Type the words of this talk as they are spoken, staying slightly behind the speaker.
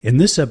In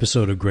this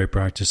episode of Great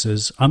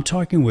Practices, I'm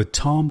talking with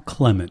Tom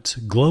Clement,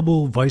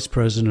 Global Vice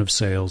President of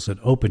Sales at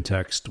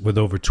OpenText with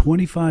over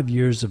 25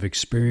 years of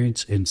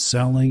experience in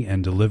selling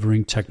and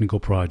delivering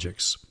technical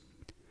projects.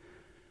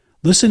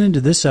 Listen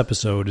into this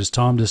episode as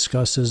Tom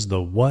discusses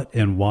the what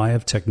and why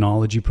of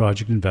technology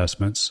project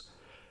investments,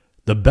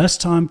 the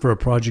best time for a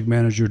project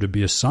manager to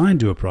be assigned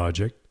to a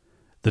project,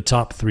 the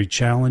top 3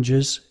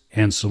 challenges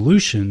and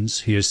solutions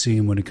he has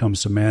seen when it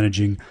comes to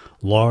managing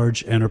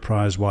large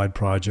enterprise-wide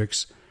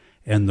projects,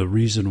 and the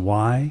reason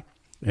why,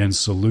 and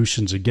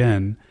solutions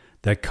again,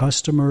 that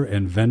customer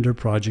and vendor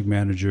project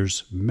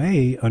managers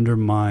may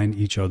undermine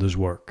each other's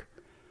work.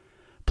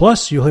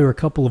 Plus, you'll hear a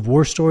couple of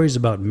war stories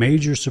about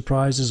major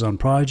surprises on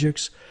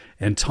projects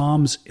and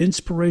Tom's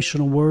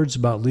inspirational words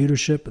about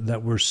leadership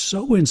that were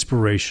so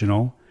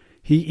inspirational,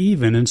 he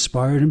even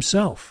inspired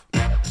himself.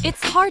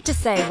 It's hard to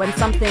say when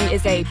something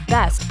is a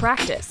best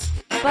practice,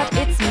 but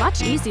it's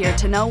much easier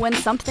to know when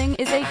something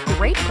is a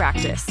great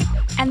practice.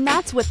 And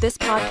that's what this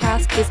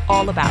podcast is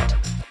all about.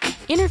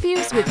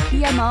 Interviews with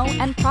PMO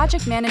and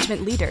project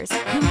management leaders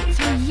who,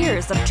 through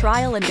years of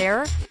trial and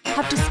error,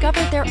 have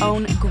discovered their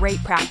own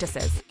great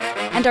practices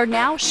and are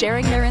now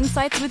sharing their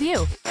insights with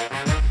you.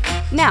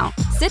 Now,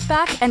 sit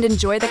back and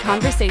enjoy the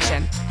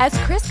conversation as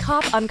Chris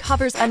Kopp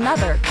uncovers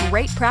another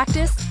great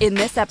practice in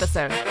this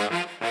episode.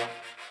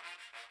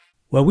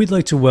 Well, we'd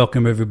like to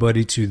welcome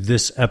everybody to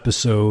this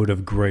episode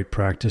of Great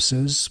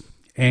Practices.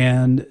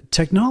 And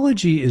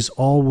technology is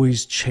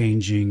always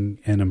changing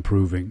and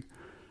improving.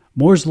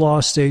 Moore's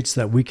Law states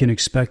that we can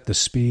expect the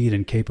speed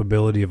and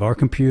capability of our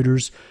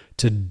computers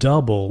to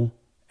double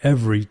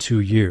every 2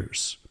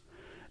 years.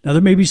 Now,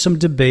 there may be some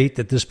debate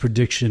that this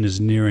prediction is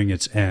nearing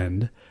its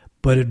end,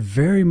 but it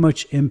very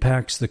much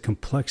impacts the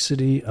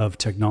complexity of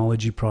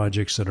technology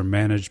projects that are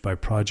managed by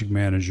project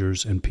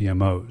managers and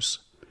PMOs.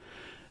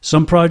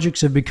 Some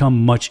projects have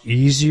become much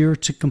easier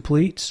to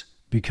complete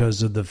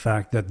because of the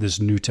fact that this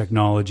new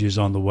technology is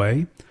on the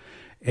way,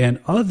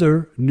 and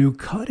other new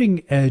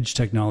cutting-edge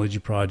technology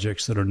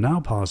projects that are now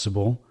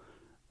possible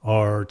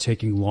are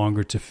taking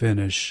longer to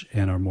finish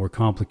and are more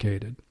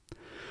complicated.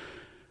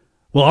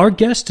 Well, our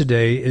guest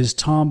today is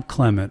Tom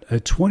Clement, a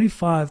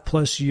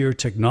 25-plus year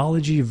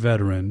technology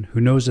veteran who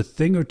knows a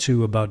thing or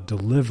two about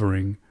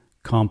delivering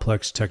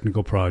complex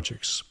technical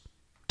projects.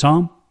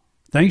 Tom,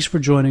 thanks for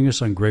joining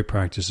us on Great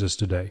Practices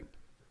today.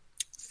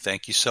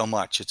 Thank you so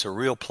much. It's a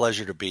real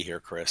pleasure to be here,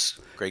 Chris.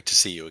 Great to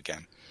see you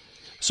again.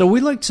 So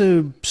we like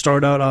to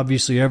start out,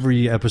 obviously,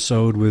 every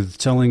episode with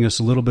telling us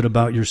a little bit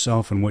about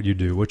yourself and what you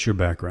do. What's your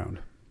background?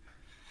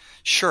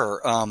 Sure.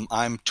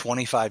 I'm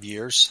 25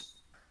 years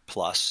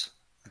plus.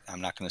 I'm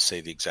not going to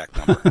say the exact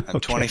number. I'm Okay.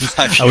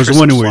 25 years I was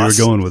wondering plus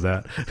where you were going with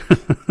that.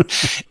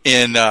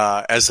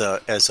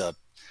 as a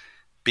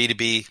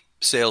B2B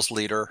sales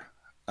leader.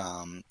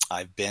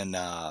 I've been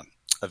a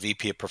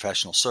VP of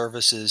professional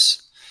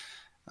services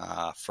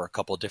for a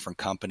couple of different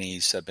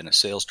companies. I've been a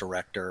sales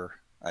director.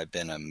 I've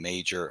been a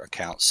major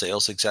account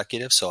sales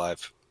executive. So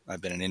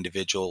I've been an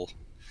individual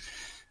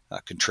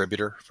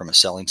contributor from a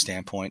selling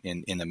standpoint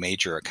in the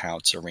major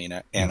accounts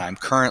arena. And I'm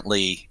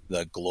currently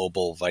the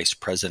global vice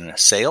president of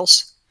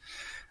sales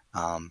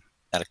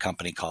at a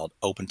company called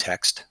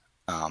OpenText.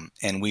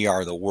 And we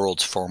are the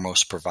world's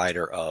foremost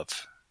provider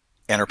of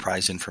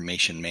enterprise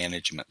information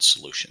management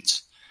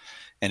solutions.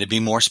 And to be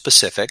more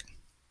specific,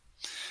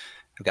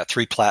 I've got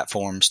 3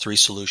 platforms, 3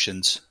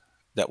 solutions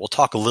that we'll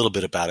talk a little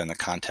bit about in the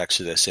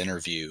context of this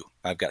interview.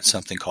 I've got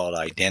something called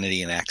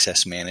Identity and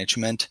Access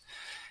Management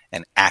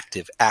and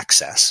Active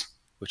Access,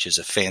 which is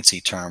a fancy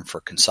term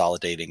for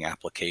consolidating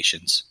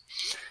applications.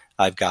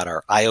 I've got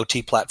our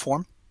IoT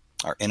platform,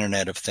 our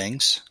Internet of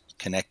Things,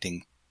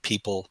 connecting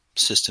people,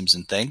 systems,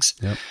 and things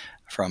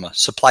from a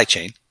supply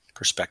chain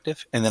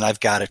perspective. And then I've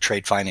got a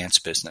trade finance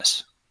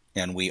business,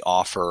 and we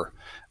offer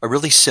a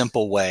really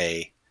simple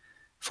way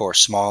for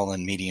small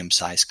and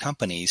medium-sized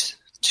companies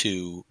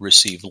to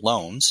receive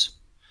loans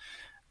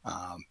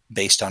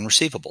based on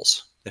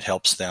receivables. It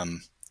helps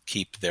them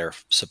keep their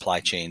supply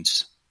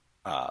chains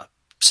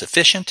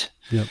sufficient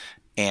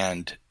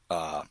and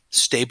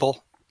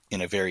stable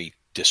in a very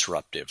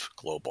disruptive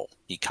global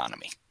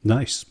economy.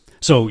 Nice.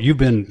 So you've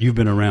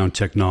been around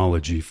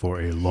technology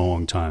for a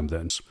long time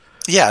then.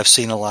 Yeah, I've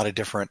seen a lot of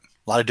different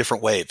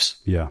waves.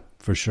 Yeah,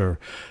 for sure.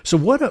 So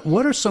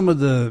what are some of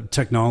the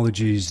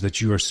technologies that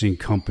you are seeing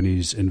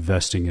companies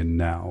investing in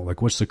now?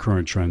 Like, what's the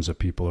current trends that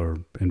people are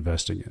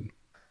investing in?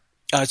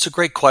 It's a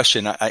great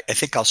question. I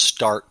think I'll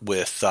start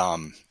with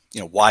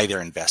why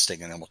they're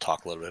investing, and then we'll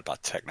talk a little bit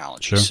about the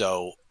technology. Sure.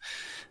 So,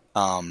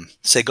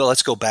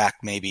 let's go back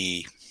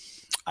maybe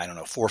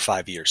 4 or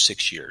 5 years,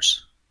 6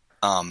 years.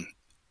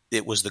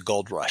 It was the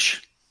gold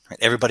rush. Right?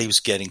 Everybody was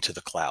getting to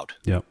the cloud.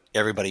 Yep.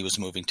 Everybody was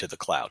moving to the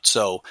cloud.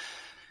 So,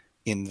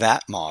 in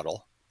that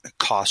model,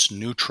 cost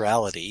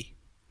neutrality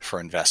for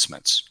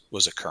investments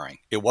was occurring.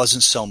 It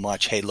wasn't so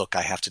much, hey, look,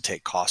 I have to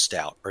take cost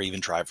out or even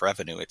drive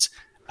revenue. It's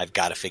I've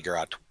got to figure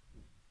out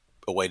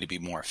a way to be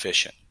more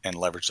efficient and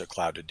leverage the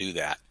cloud to do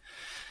that.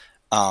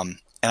 And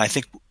I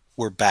think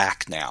we're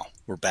back now.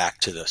 We're back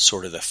to the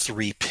sort of the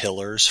three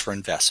pillars for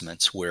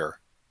investments. We're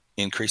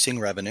increasing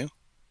revenue,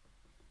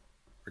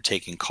 we're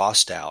taking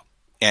cost out,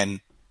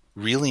 and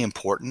really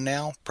important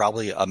now,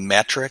 probably a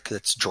metric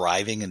that's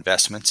driving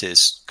investments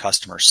is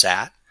customer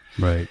sat.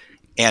 Right.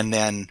 And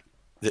then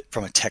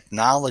from a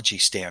technology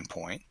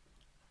standpoint,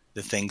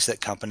 the things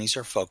that companies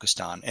are focused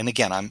on. And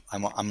again, I'm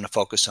going to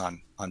focus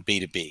on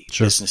B2B,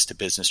 sure. business to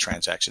business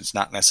transactions,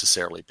 not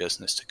necessarily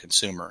business to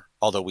consumer,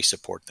 although we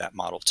support that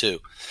model too.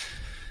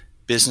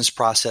 Business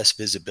process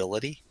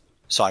visibility.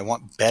 So I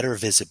want better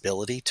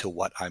visibility to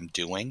what I'm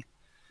doing.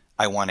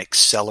 I want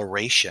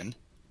acceleration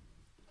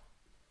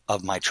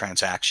of my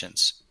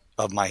transactions,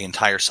 of my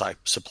entire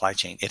supply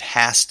chain. It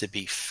has to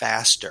be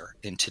faster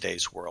in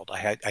today's world.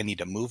 I need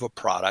to move a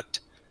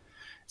product.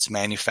 It's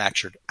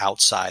manufactured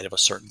outside of a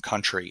certain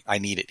country. I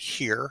need it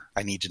here.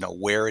 I need to know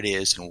where it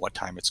is and what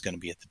time it's going to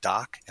be at the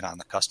dock and on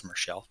the customer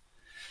shelf.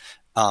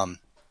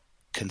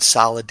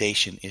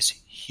 Consolidation is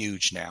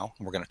huge now.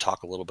 We're going to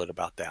talk a little bit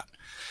about that.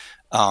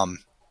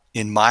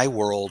 In my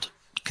world,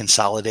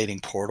 consolidating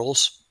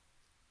portals,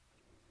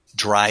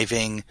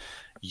 driving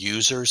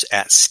users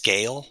at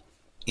scale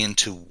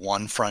into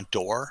one front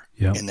door,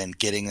 yep. and then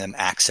getting them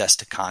access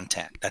to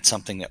content. That's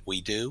something that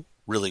we do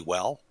really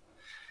well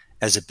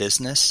as a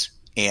business.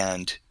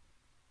 And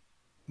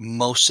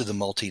most of the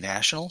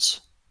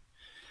multinationals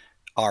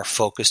are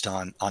focused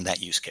on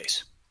that use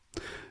case.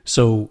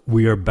 So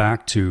we are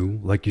back to,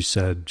 like you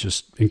said,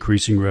 just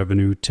increasing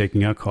revenue,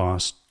 taking out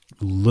cost,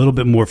 a little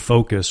bit more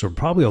focus, or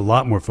probably a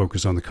lot more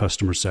focus on the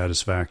customer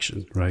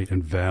satisfaction, right?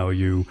 And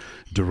value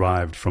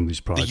derived from these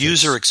projects. The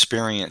user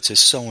experience is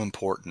so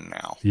important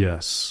now.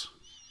 Yes.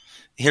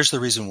 Here's the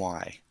reason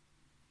why.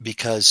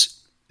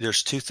 Because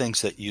there's two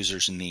things that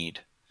users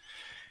need.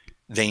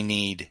 They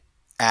need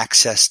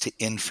access to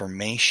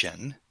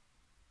information,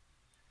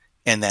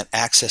 and that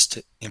access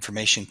to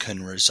information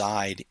can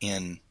reside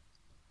in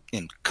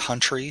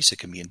countries. It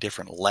can be in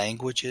different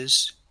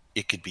languages.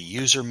 It could be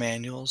user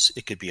manuals.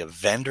 It could be a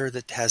vendor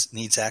that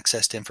needs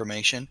access to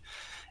information.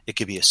 It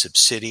could be a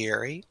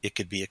subsidiary. It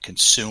could be a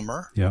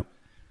consumer yep.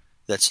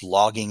 that's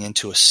logging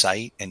into a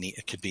site, and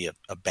it could be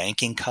a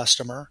banking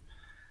customer.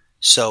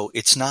 So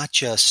it's not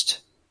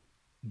just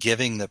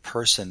giving the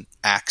person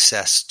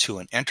access to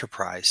an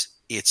enterprise.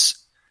 It's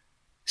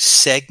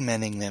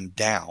segmenting them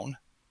down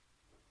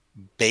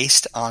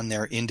based on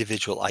their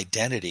individual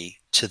identity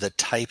to the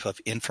type of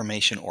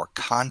information or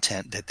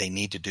content that they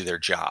need to do their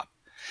job.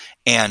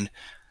 And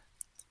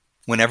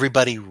when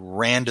everybody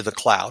ran to the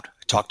cloud,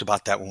 I talked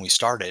about that when we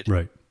started,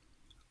 right.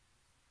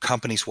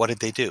 Companies, what did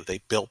they do?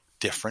 They built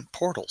different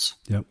portals.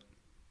 Yep.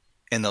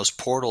 And those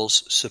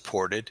portals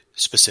supported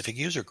specific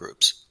user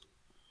groups.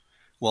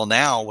 Well,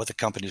 now what the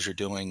companies are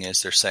doing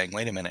is they're saying,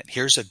 wait a minute,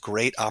 here's a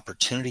great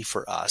opportunity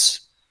for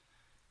us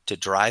to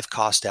drive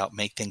cost out,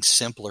 make things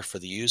simpler for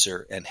the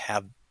user, and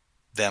have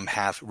them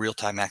have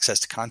real-time access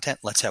to content.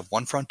 Let's have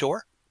one front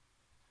door.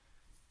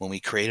 When we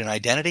create an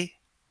identity,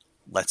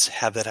 let's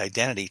have that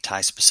identity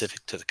tie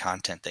specific to the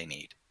content they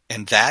need.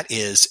 And that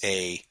is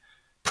a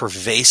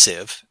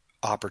pervasive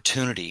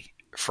opportunity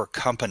for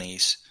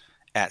companies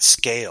at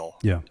scale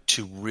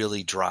to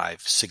really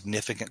drive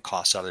significant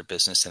costs out of their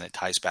business. And it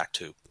ties back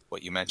to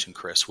what you mentioned,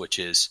 Chris, which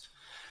is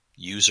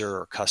user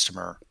or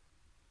customer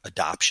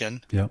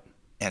adoption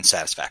and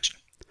satisfaction.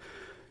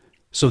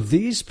 So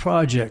these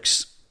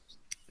projects,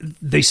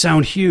 they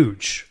sound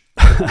huge.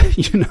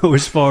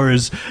 As far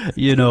as,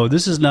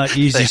 this is not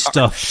easy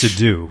stuff to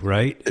do,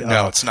 right?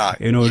 No, it's not.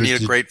 You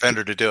need a great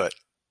vendor to do it.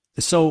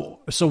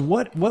 So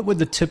what would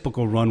the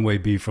typical runway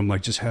be from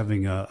like just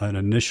having an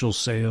initial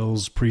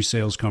sales,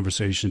 pre-sales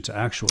conversation to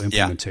actual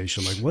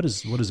implementation? Like what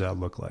does that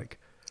look like?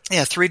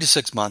 Yeah, 3 to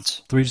 6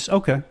 months.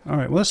 Okay. All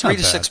right. Well, that's not bad.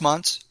 3 to 6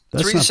 months.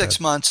 That's 3 to 6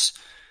 bad. months.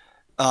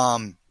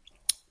 And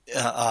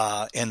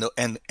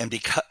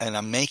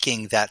I'm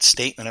making that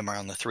statement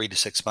around the 3 to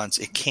 6 months.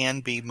 It can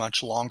be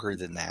much longer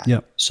than that.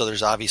 Yep. So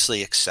there's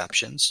obviously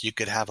exceptions. You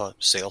could have a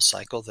sales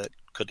cycle that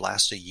could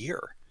last a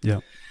year. Yeah.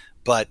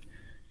 But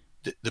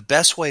the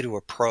best way to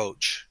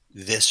approach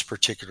this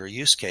particular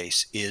use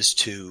case is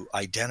to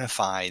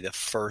identify the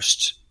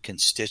first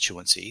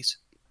constituencies,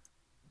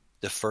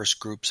 the first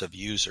groups of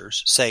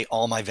users, say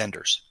all my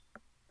vendors,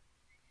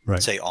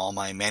 right. Say all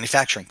my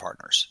manufacturing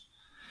partners.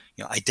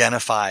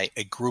 Identify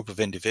a group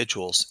of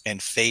individuals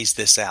and phase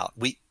this out.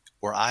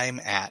 Where I'm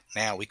at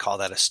now, we call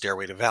that a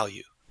stairway to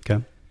value.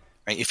 Okay.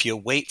 Right? If you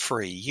wait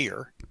for a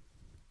year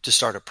to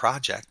start a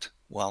project,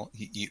 well,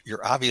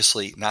 you're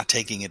obviously not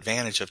taking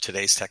advantage of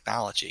today's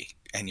technology,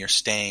 and you're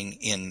staying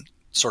in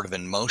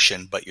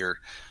motion, but you're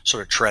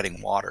sort of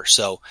treading water.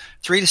 So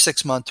 3 to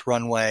 6 month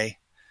runway,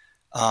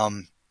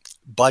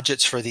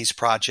 budgets for these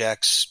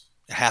projects,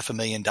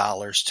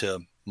 $500,000 to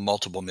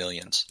multiple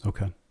millions.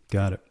 Okay.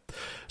 Got it.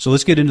 So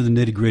let's get into the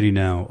nitty-gritty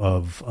now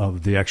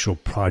of the actual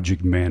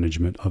project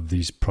management of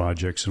these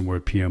projects and where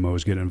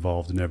PMOs get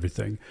involved and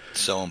everything.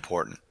 So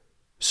important.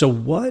 So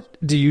what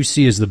do you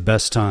see as the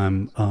best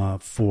time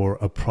for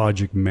a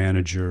project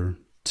manager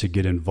to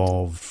get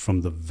involved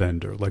from the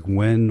vendor? Like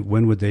when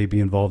would they be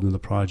involved in the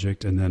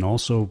project, and then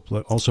also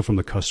from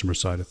the customer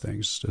side of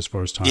things as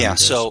far as time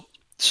goes?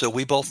 So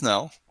we both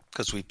know,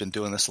 because we've been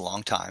doing this a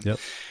long time, Yep.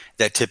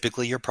 that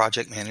typically your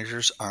project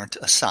managers aren't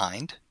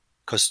assigned,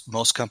 because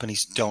most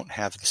companies don't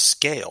have the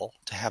scale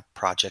to have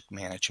project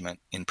management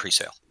in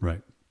pre-sale.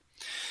 Right.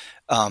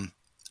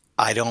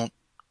 I don't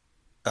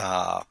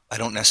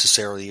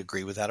necessarily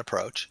agree with that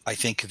approach. I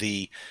think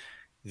the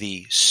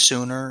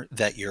sooner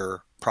that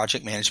your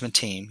project management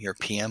team, your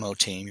PMO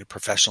team, your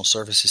professional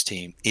services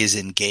team is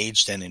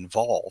engaged and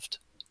involved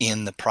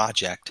in the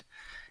project,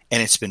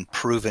 and it's been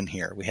proven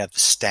here. We have the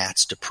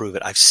stats to prove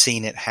it. I've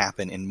seen it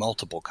happen in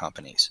multiple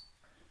companies.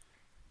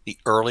 The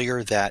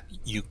earlier that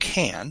you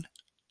can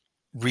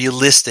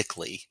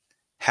realistically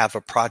have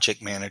a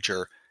project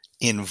manager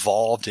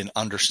involved in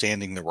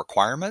understanding the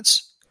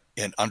requirements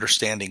and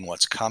understanding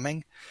what's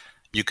coming,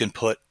 you can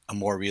put a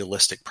more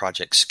realistic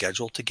project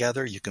schedule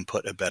together. You can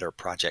put a better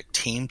project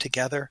team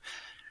together.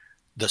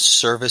 The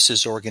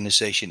services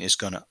organization is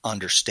going to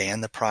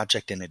understand the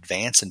project in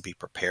advance and be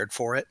prepared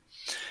for it.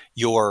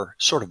 Your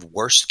sort of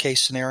worst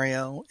case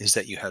scenario is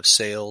that you have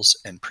sales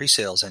and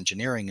pre-sales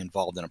engineering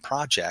involved in a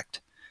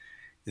project.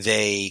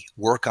 They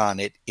work on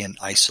it in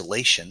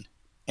isolation,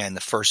 and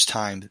the first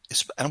time,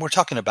 and we're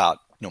talking about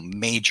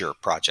major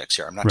projects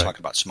here. I'm not talking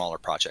about smaller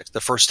projects.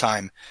 The first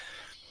time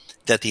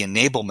that the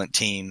enablement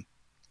team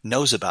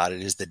knows about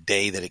it is the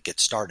day that it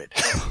gets started.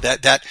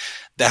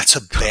 That's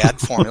a bad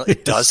formula.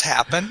 It does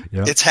happen.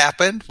 Yep. It's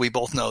happened. We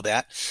both know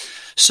that.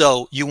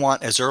 So you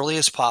want as early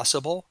as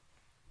possible.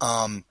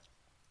 And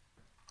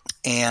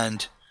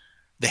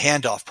the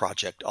handoff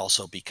project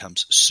also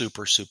becomes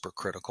super, super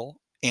critical.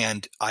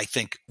 And I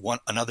think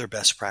another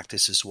best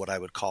practice is what I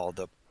would call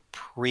the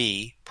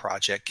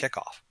pre-project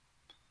kickoff.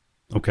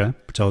 Okay.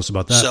 Tell us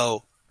about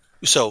that.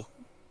 So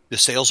the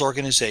sales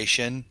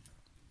organization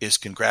is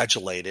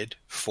congratulated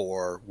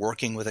for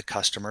working with a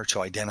customer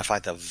to identify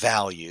the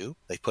value.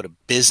 They put a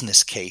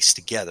business case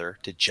together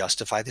to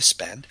justify the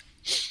spend.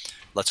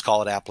 Let's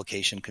call it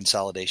application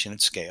consolidation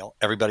at scale.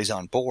 Everybody's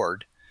on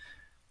board.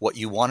 What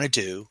you want to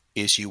do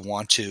is you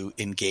want to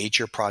engage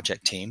your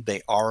project team.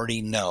 They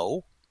already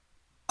know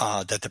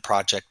that the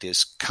project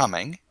is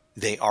coming.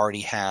 They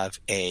already have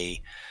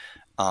a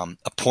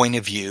point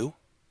of view.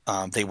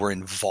 They were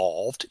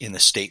involved in the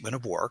statement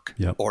of work,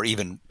 yep. Or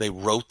even they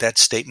wrote that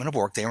statement of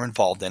work. They were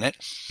involved in it.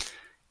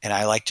 And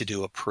I like to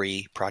do a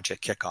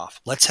pre-project kickoff.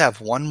 Let's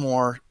have one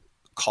more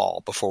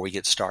call before we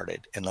get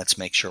started, and let's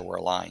make sure we're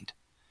aligned.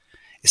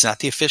 It's not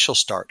the official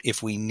start.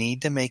 If we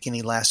need to make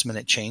any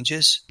last-minute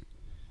changes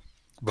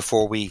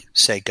before we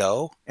say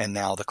go, and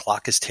now the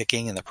clock is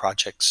ticking and the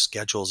project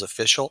schedule is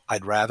official,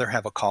 I'd rather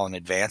have a call in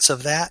advance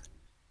of that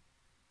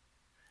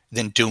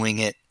than doing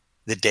it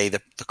the day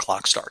that the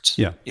clock starts,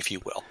 if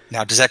you will.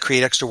 Now, does that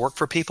create extra work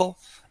for people?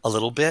 A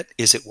little bit.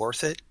 Is it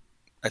worth it?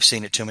 I've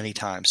seen it too many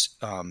times.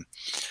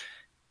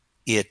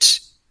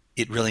 It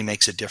really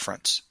makes a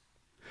difference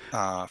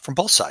from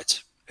both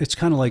sides. It's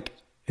kind of like,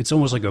 it's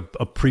almost like a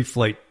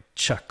pre-flight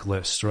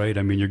checklist, right?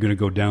 I mean, you're going to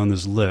go down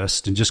this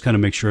list and just kind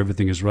of make sure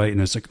everything is right. And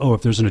it's like,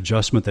 if there's an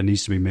adjustment that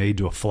needs to be made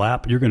to a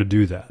flap, you're going to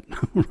do that,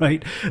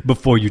 right?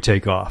 Before you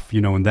take off,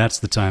 and that's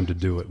the time to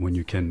do it when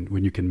you can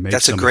make.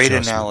 That's a great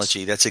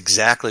analogy. That's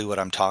exactly what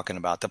I'm talking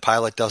about. The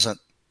pilot doesn't,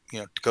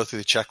 go through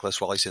the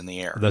checklist while he's in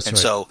the air. That's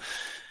right.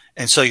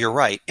 So you're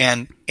right.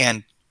 And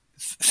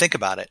think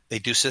about it. They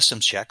do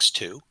systems checks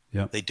too.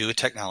 Yeah. They do a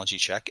technology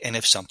check. And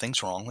if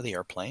something's wrong with the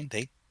airplane,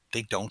 they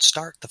don't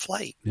start the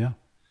flight. Yeah.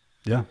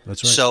 Yeah,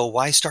 that's right. So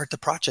why start the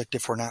project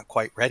if we're not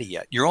quite ready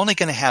yet? You're only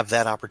going to have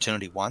that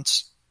opportunity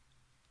once.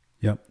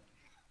 Yep.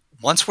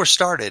 Once we're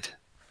started,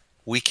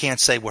 we can't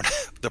say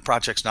the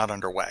project's not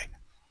underway.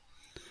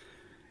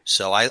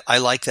 So I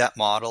like that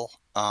model.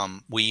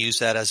 We use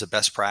that as a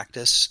best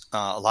practice.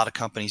 A lot of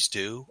companies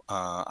do.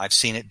 I've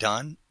seen it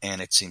done,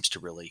 and it seems to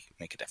really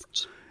make a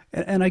difference.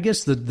 And I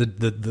guess the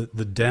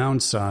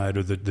downside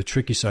or the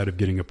tricky side of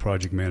getting a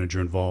project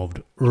manager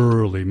involved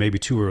early, maybe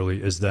too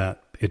early, is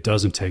that it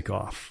doesn't take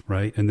off,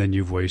 right? And then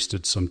you've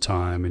wasted some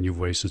time and you've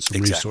wasted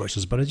some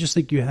resources. But I just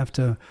think you have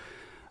to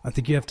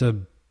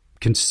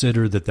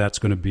consider that that's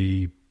going to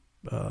be,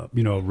 a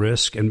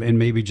risk, and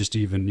maybe just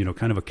even,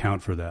 kind of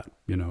account for that,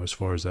 as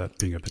far as that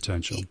being a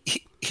potential.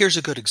 Here's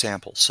a good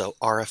example. So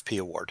RFP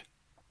award.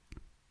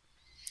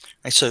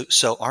 Right, so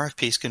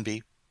RFPs can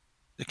be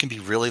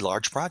really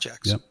large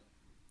projects. Yep.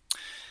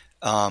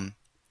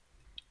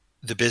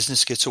 The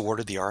business gets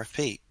awarded the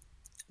RFP.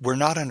 We're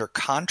not under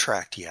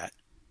contract yet,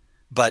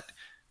 but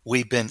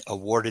we've been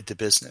awarded the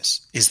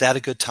business. Is that a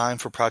good time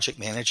for project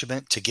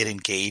management to get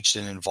engaged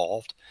and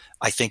involved?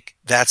 I think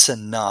that's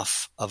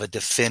enough of a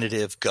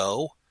definitive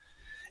go.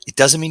 It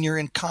doesn't mean you're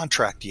in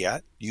contract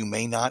yet. You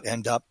may not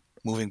end up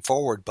moving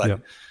forward,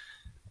 but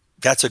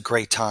that's a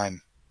great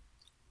time.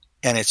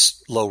 And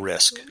it's low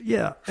risk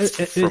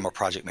from a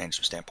project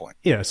management standpoint.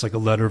 Yeah, it's like a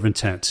letter of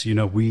intent.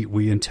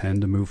 We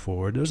intend to move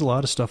forward. There's a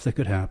lot of stuff that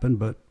could happen,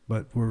 but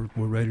we're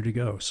ready to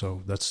go.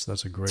 So that's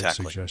a great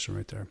suggestion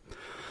right there.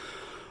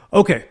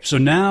 Okay, so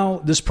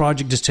now this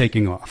project is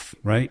taking off,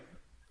 right?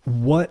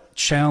 What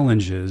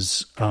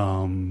challenges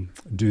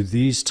do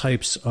these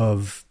types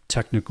of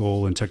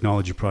technical and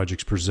technology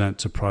projects present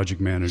to project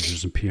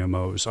managers and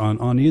PMOs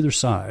on either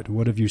side?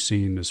 What have you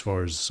seen as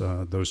far as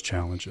those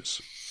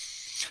challenges?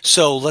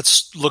 So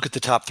let's look at the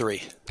top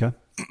three. Okay.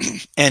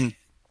 And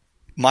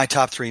my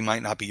top three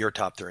might not be your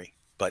top three,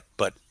 but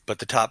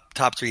the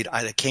top three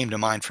that came to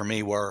mind for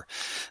me were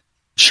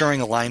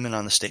ensuring alignment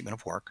on the statement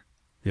of work.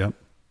 Yep.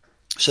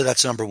 So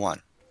that's number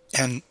one.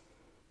 And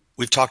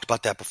we've talked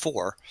about that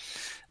before.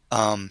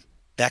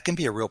 That can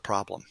be a real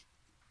problem.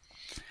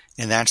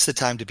 And that's the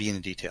time to be in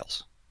the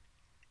details,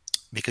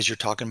 because you're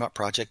talking about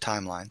project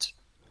timelines.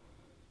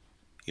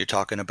 You're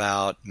talking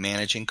about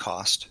managing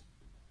cost.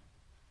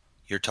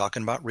 You're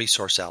talking about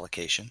resource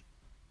allocation.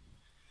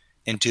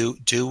 And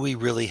do we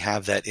really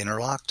have that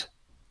interlocked,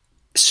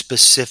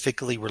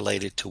 specifically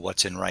related to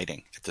what's in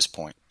writing at this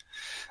point?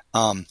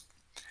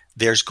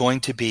 There's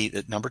going to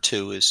be, number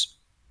two is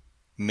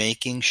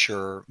making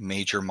sure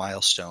major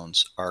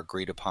milestones are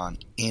agreed upon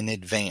in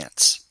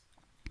advance.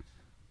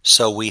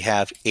 So we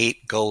have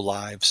 8 go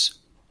lives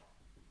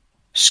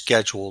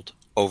scheduled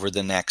over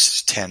the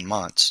next 10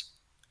 months.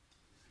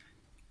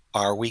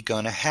 Are we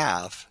going to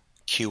have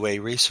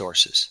QA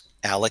resources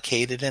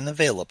allocated and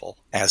available?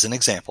 As an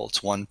example,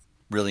 it's one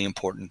really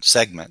important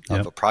segment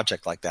of a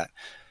project like that.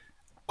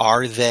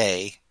 Are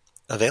they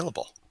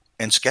available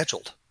and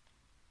scheduled?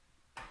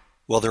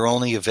 Well, they're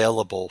only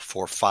available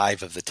for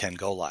 5 of the 10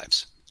 go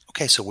lives.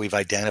 Okay, so we've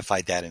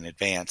identified that in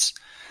advance.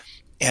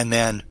 And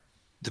then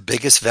the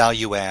biggest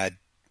value add,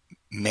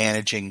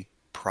 managing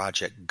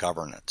project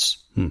governance.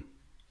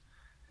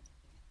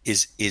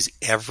 Is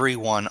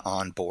everyone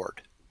on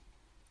board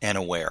and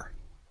aware,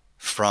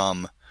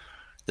 from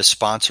the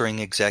sponsoring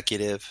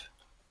executive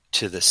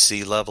to the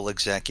C-level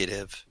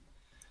executive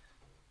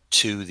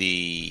to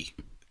the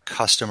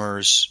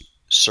customer's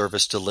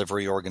service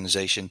delivery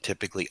organization,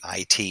 typically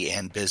IT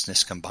and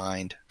business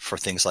combined, for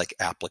things like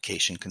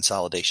application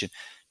consolidation?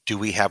 Do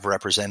we have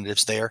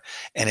representatives there?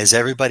 And has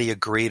everybody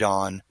agreed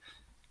on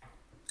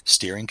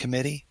steering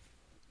committee,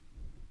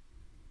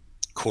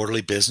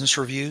 quarterly business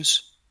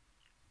reviews?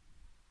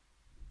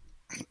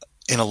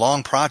 In a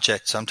long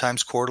project,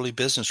 sometimes quarterly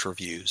business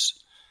reviews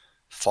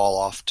fall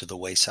off to the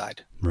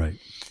wayside. Right.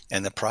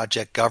 And the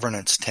project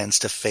governance tends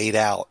to fade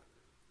out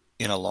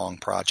in a long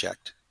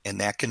project. And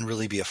that can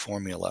really be a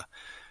formula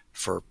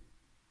for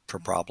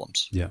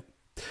problems. Yeah.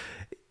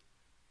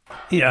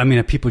 Yeah, I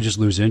mean, people just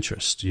lose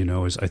interest,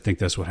 I think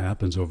that's what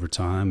happens over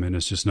time, and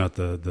it's just not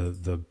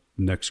the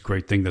next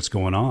great thing that's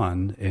going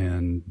on,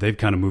 and they've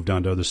kind of moved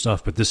on to other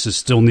stuff, but this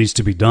still needs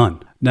to be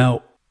done.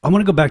 Now, I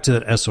want to go back to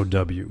that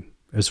SOW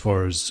as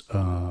far as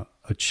a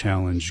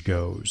challenge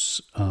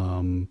goes.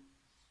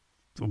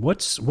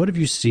 What have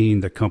you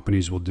seen that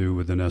companies will do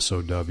with an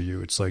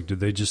SOW? It's like, do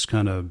they just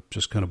kind of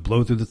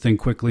blow through the thing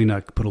quickly,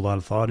 not put a lot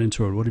of thought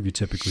into it? What have you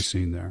typically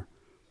seen there?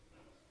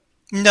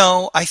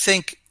 No, I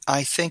think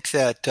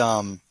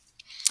that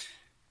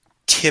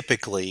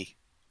typically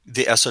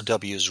the SOW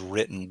is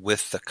written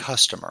with the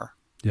customer,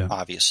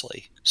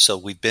 obviously. So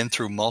we've been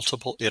through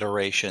multiple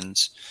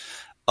iterations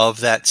of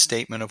that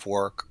statement of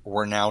work.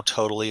 We're now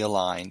totally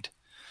aligned,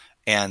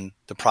 and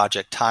the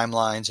project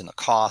timelines and the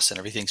costs and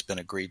everything's been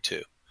agreed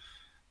to.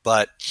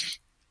 But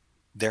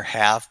there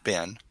have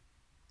been,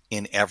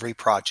 in every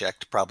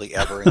project probably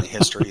ever in the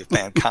history of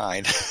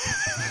mankind,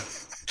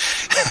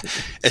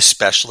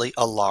 especially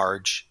a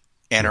large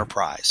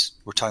enterprise.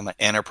 We're talking about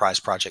enterprise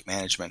project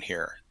management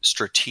here,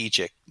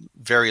 strategic,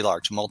 very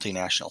large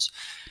multinationals.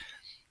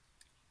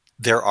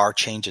 There are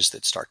changes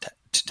that start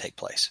to take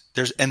place.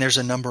 There's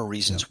a number of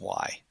reasons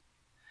why.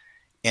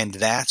 And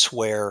that's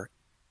where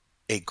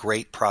a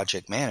great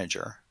project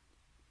manager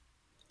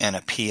and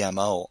a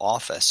PMO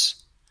office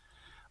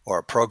or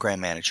a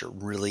program manager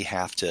really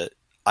have to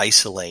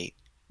isolate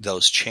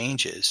those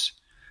changes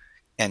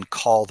and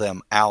call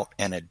them out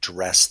and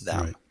address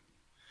them. Right.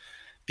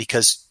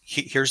 Because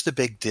here's the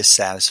big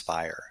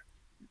dissatisfier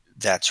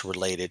that's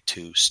related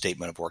to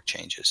statement of work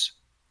changes: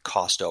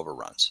 cost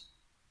overruns.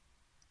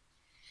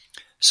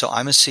 So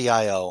I'm a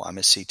CIO, I'm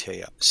a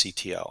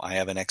CTO. I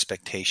have an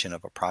expectation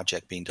of a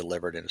project being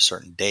delivered at a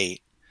certain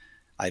date.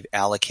 I've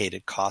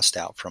allocated cost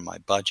out from my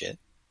budget.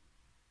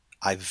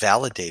 I've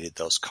validated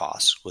those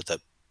costs with a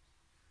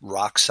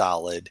rock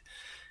solid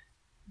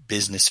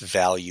business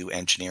value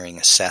engineering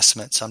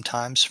assessment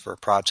sometimes for a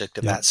project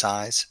of that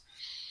size.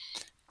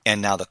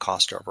 And now the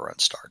cost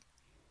overruns start.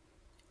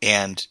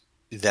 And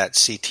that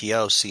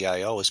CTO,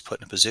 CIO is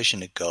put in a position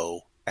to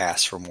go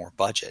ask for more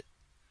budget.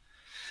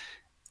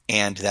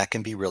 And that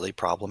can be really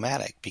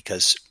problematic,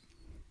 because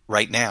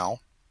right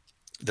now,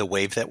 the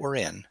wave that we're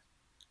in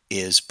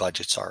is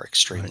budgets are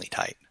extremely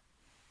tight.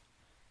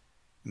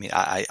 I mean,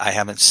 I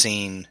haven't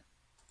seen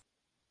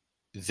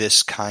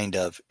this kind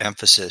of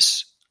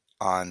emphasis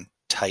on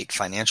tight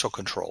financial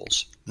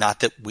controls.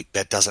 Not that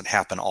that doesn't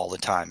happen all the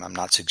time. I'm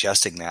not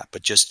suggesting that,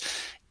 but just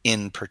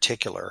in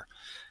particular,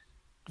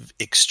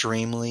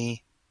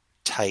 extremely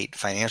tight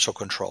financial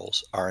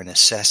controls are a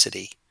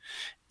necessity.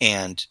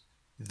 And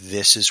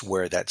this is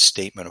where that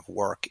statement of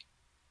work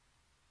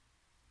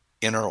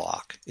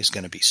interlock is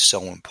going to be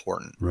so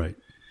important. Right.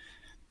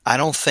 I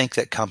don't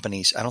think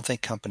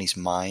companies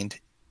mind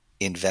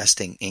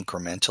investing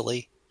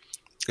incrementally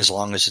as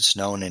long as it's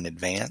known in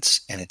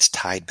advance and it's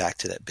tied back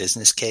to that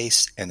business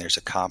case and there's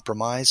a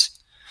compromise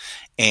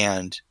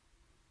and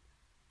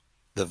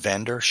the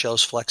vendor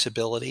shows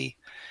flexibility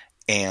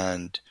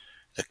and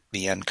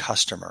the end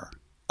customer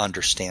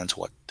understands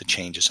what the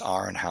changes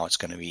are and how it's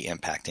going to be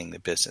impacting the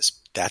business.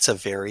 That's a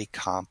very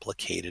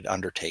complicated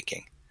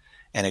undertaking.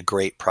 And a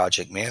great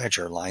project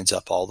manager lines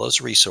up all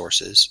those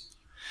resources,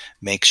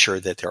 makes sure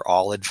that they're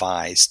all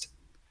advised,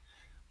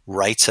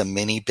 writes a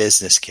mini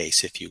business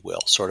case, if you will,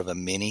 sort of a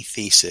mini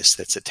thesis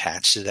that's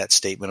attached to that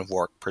statement of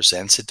work,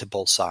 presents it to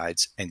both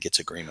sides, and gets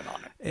agreement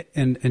on it.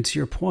 And to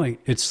your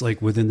point, it's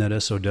like within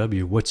that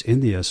SOW, what's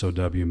in the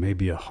SOW may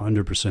be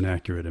 100%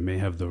 accurate. It may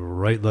have the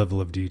right level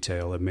of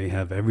detail. It may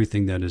have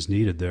everything that is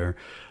needed there,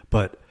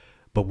 but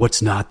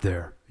what's not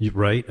there,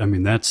 right? I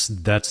mean, that's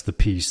the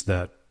piece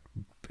that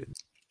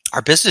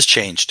our business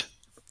changed.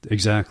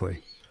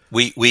 Exactly.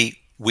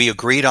 We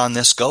agreed on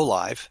this go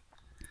live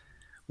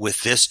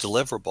with this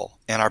deliverable,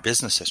 and our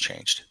business has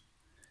changed.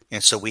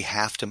 And so we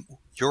have to,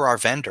 you're our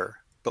vendor,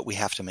 but we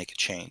have to make a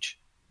change.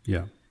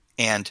 Yeah.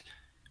 And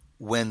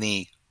when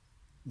the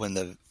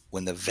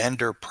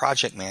vendor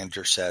project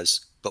manager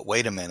says, but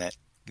wait a minute,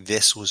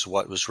 this was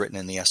what was written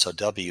in the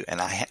SOW, and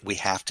we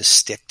have to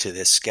stick to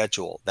this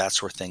schedule,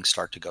 that's where things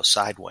start to go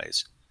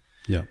sideways.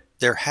 Yeah.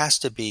 There has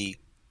to be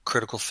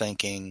critical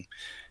thinking.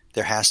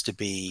 There has to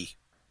be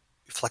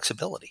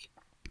flexibility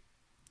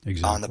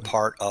on the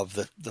part of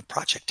the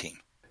project team.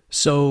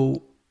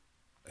 So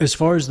as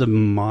far as the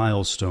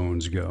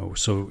milestones go,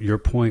 so your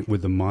point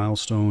with the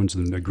milestones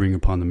and agreeing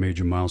upon the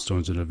major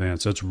milestones in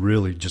advance, that's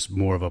really just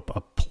more of a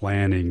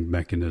planning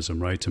mechanism,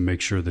 right? To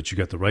make sure that you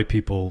got the right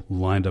people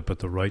lined up at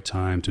the right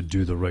time to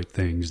do the right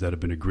things that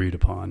have been agreed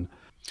upon.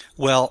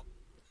 Well,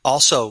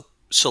 also,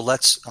 so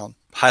let's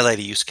highlight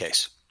a use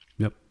case.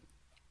 Yep.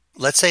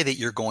 Let's say that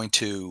you're going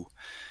to,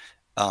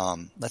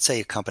 let's say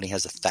a company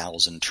has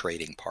 1,000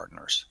 trading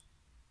partners,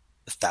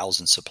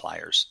 1,000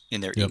 suppliers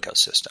in their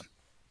ecosystem.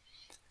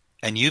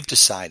 And you've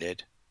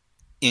decided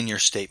in your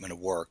statement of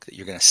work that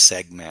you're going to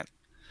segment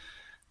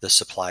the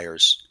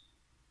suppliers,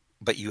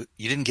 but you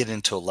didn't get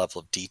into a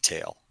level of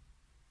detail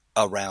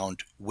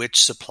around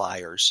which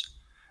suppliers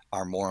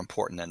are more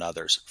important than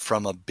others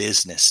from a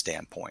business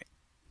standpoint.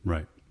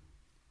 Right.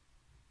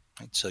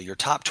 So your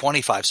top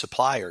 25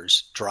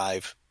 suppliers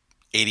drive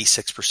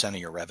 86% of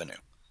your revenue.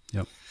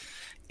 Yep.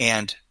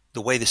 And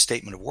the way the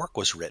statement of work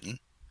was written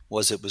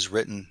it was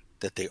written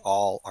that they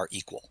all are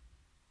equal.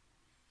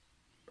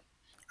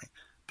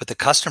 But the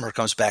customer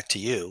comes back to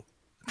you,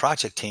 the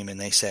project team, and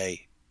they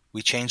say,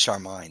 we changed our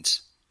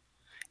minds.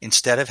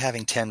 Instead of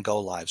having 10 go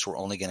lives, we're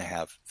only going to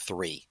have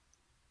 3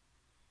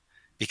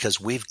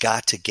 because we've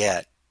got to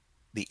get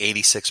the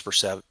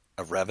 86%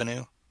 of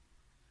revenue.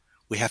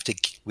 We have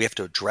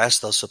to address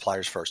those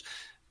suppliers first.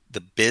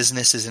 The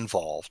business is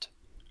involved.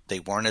 They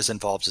weren't as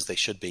involved as they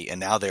should be, and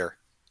now they're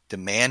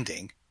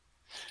demanding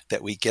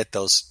that we get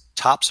those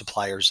top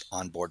suppliers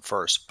on board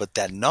first. But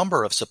that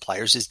number of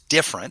suppliers is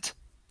different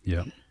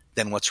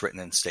than what's written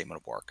in the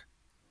statement of work.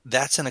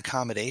 That's an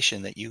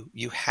accommodation that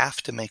you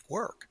have to make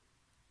work.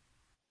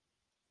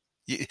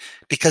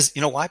 Because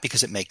you know why?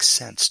 Because it makes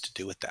sense to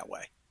do it that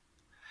way.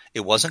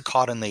 It wasn't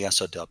caught in the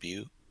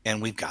SOW,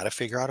 and we've got to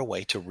figure out a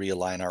way to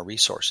realign our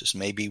resources.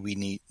 Maybe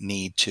we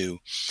need to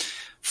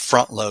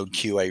front load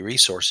QA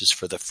resources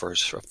for the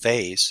first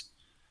phase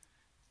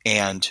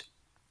and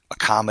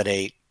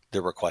accommodate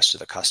the request of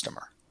the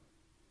customer.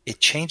 It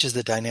changes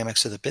the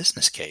dynamics of the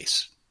business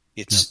case.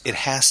 It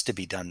has to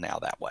be done now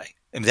that way.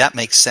 And that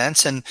makes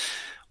sense, and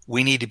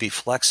we need to be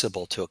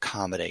flexible to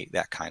accommodate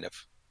that kind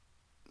of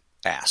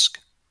ask.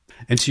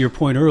 And to your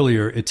point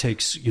earlier, it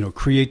takes,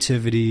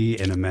 creativity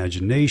and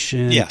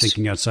imagination,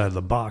 thinking outside of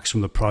the box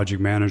from the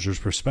project manager's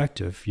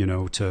perspective,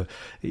 to,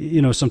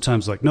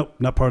 sometimes like, nope,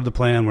 not part of the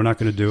plan. We're not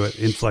going to do it.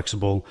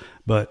 Inflexible,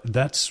 but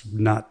that's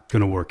not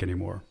going to work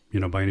anymore,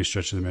 by any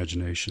stretch of the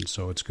imagination.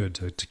 So it's good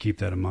to keep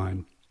that in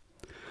mind.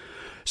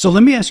 So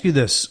let me ask you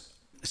this.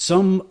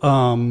 Some,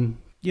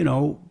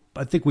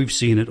 I think we've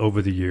seen it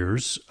over the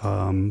years.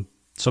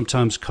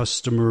 Sometimes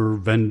customer,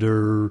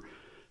 vendor,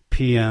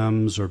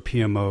 PMs or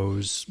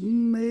PMOs,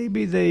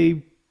 maybe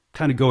they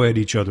kind of go at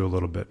each other a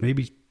little bit,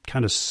 maybe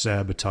kind of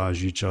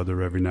sabotage each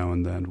other every now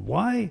and then.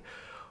 Why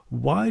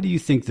do you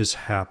think this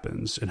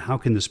happens, and how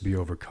can this be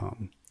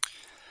overcome?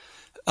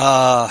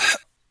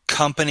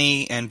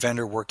 Company and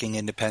vendor working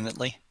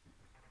independently.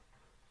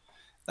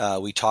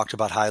 We talked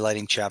about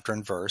highlighting chapter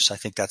and verse. I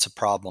think that's a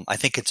problem. I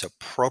think it's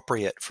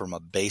appropriate from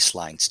a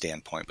baseline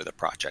standpoint with a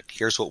project.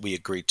 Here's what we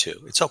agreed to.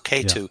 It's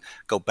okay to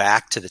go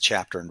back to the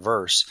chapter and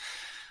verse,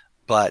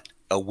 but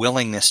a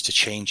willingness to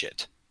change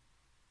it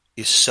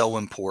is so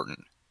important,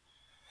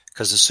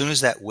 because as soon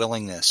as that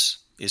willingness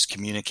is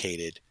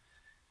communicated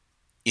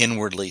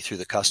inwardly through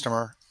the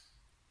customer,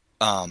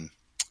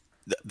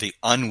 the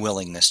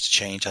unwillingness to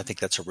change, I think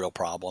that's a real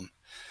problem.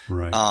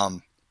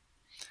 Right.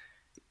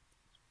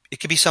 It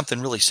could be something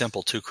really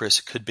simple too, Chris.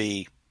 It could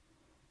be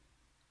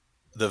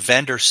the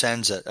vendor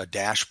sends a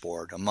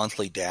dashboard, a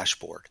monthly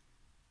dashboard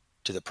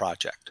to the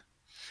project.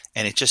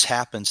 And it just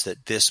happens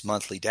that this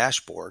monthly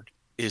dashboard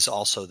is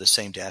also the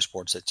same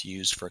dashboards that's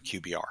used for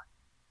QBR.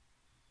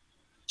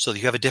 So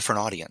you have a different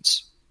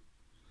audience.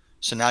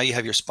 So now you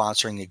have your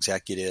sponsoring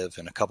executive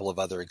and a couple of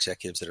other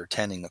executives that are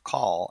attending the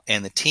call,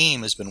 and the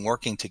team has been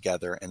working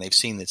together and they've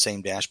seen the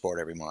same dashboard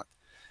every month.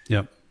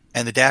 Yep.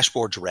 And the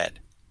dashboard's red.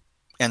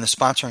 And the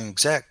sponsoring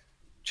exec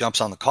jumps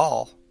on the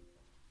call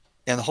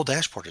and the whole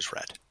dashboard is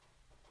red.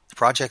 The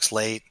project's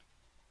late.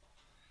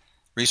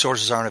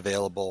 Resources aren't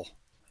available.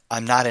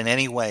 I'm not in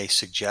any way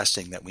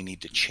suggesting that we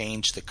need to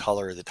change the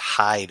color that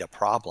hide a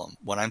problem.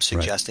 What I'm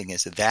suggesting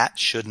is that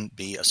shouldn't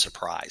be a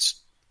surprise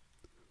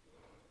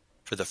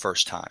for the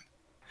first time.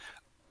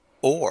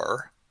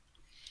 Or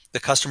the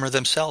customer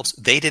themselves,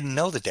 they didn't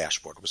know the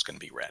dashboard was going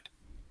to be red.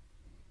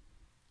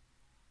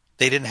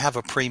 They didn't have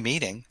a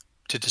pre-meeting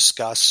to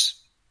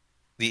discuss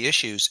the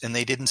issues, and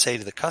they didn't say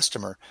to the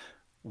customer,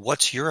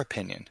 what's your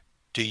opinion?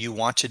 Do you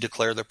want to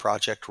declare the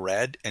project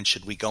red, and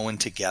should we go in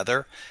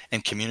together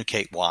and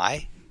communicate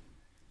why?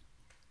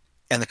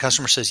 And the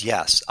customer says,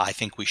 yes, I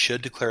think we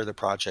should declare the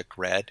project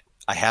red.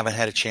 I haven't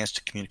had a chance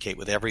to communicate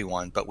with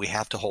everyone, but we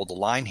have to hold the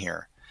line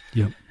here.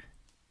 Yep.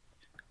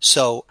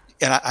 So,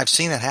 and I've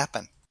seen that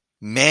happen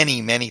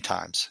many, many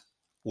times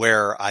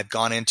where I've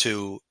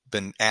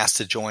been asked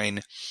to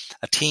join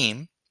a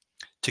team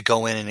to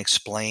go in and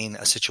explain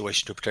a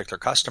situation to a particular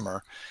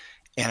customer.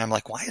 And I'm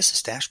like, why is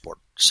this dashboard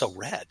so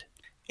red?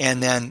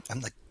 And then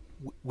I'm like,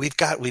 we've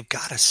got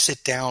to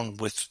sit down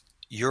with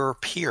your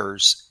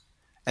peers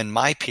and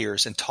my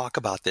peers and talk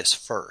about this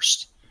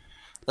first.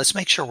 Let's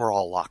make sure we're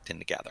all locked in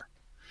together.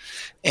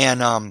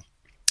 And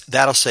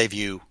that'll save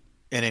you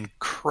an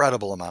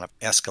incredible amount of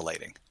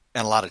escalating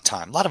and a lot of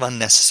time. A lot of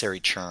unnecessary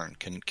churn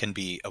can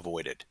be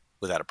avoided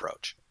with that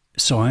approach.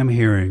 So I'm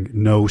hearing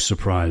no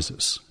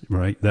surprises,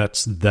 right?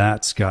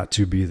 That's got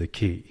to be the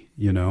key,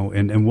 you know?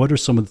 And what are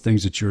some of the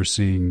things that you're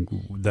seeing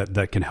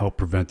that can help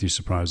prevent these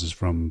surprises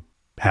from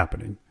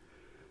happening?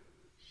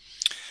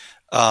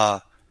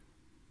 A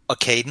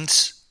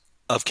cadence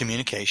of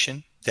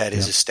communication that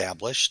is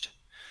established.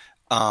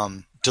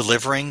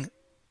 Delivering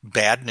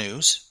bad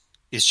news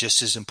is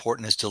just as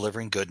important as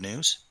delivering good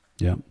news.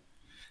 Yeah.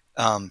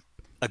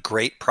 A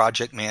great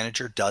project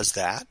manager does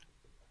that.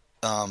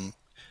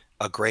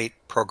 A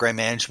great program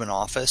management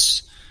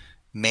office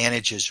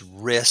manages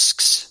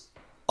risks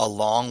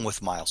along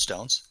with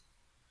milestones,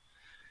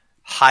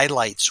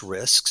 highlights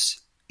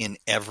risks in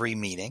every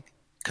meeting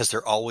because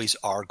there always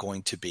are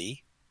going to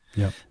be,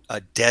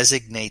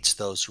 designates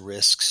those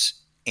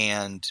risks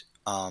and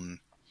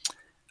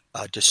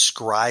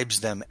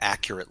describes them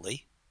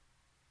accurately.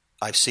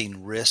 I've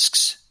seen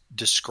risks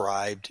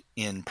described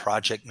in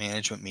project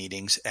management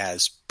meetings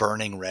as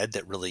burning red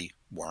that really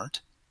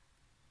weren't.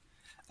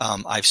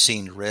 I've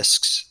seen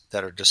risks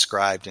that are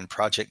described in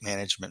project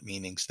management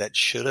meetings that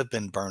should have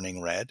been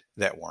burning red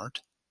that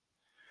weren't.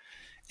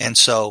 And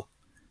so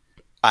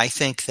I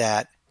think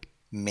that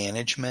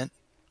management,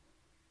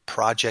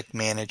 project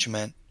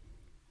management,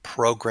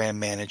 program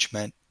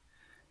management,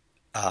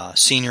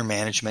 senior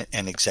management,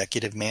 and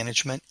executive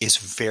management is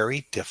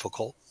very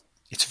difficult.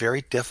 It's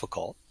very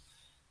difficult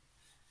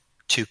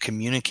to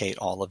communicate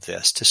all of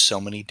this to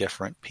so many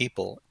different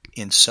people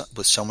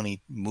with so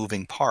many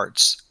moving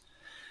parts.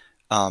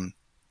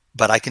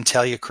 But I can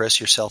tell you,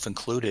 Chris, yourself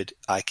included,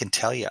 I can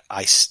tell you,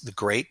 the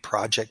great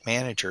project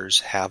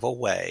managers have a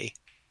way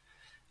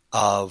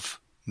of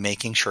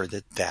making sure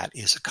that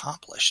is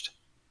accomplished.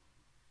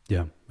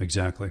 Yeah,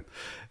 exactly.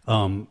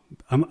 I'm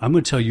going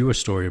to tell you a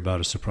story about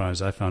a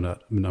surprise I found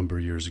out a number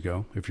of years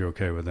ago, if you're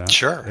okay with that.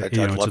 Sure. I'd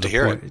love to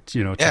hear it.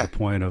 To the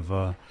point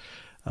of,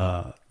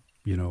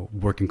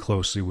 working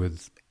closely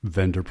with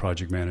vendor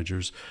project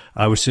managers.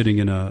 I was sitting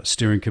in a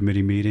steering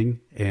committee meeting,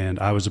 and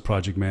I was a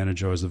project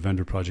manager. I was the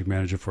vendor project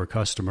manager for a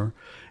customer.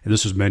 And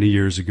this was many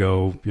years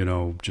ago,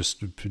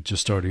 just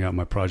starting out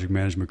my project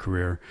management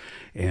career.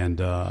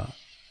 And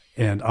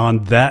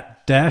on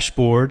that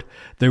dashboard,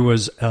 there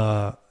was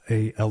a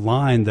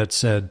line that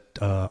said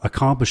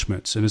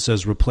accomplishments, and it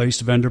says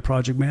replaced vendor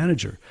project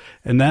manager.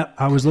 And that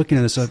I was looking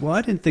at it and said, well,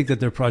 I didn't think that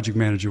their project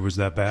manager was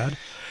that bad.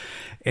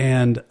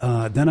 And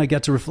then I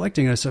got to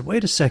reflecting, and I said,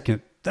 wait a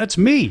second, that's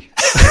me.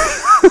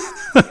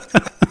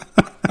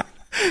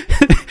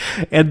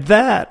 And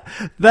that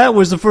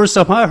was the first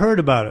time I heard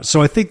about it.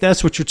 So I think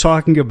that's what you're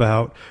talking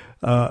about.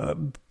 I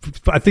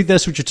think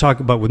that's what you're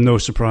talking about with no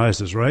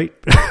surprises, right?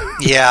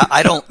 Yeah,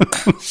 I don't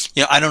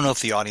know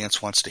if the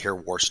audience wants to hear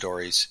war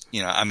stories.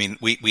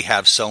 We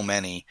have so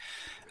many.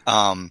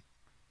 I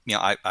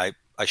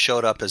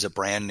showed up as a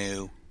brand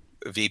new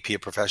VP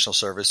of professional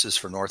services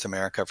for North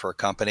America for a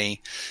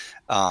company.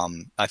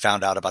 I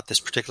found out about this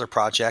particular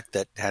project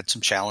that had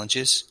some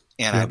challenges,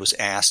 and I was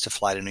asked to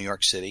fly to New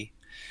York City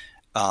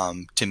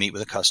to meet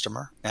with a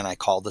customer. And I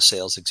called the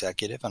sales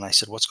executive and I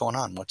said, "What's going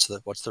on? What's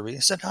the reason?"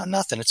 He said, "Oh,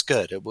 nothing. It's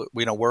good.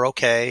 We're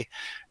okay.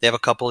 They have a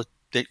couple.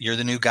 You're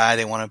the new guy.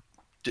 They want to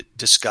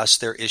discuss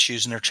their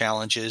issues and their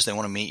challenges. They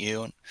want to meet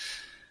you. And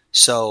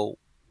so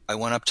I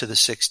went up to the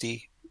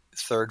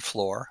 63rd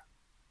floor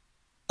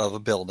of a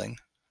building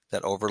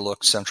that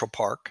overlooked Central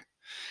Park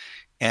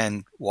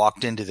and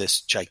walked into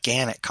this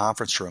gigantic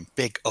conference room,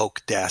 big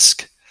oak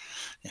desk,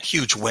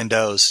 huge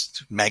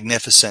windows,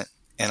 magnificent.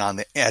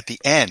 And at the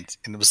end,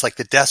 and it was like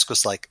the desk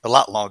was like a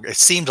lot longer. It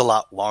seemed a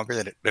lot longer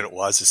than it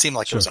was. It seemed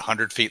like It was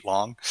 100 feet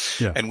long.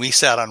 Yeah. And we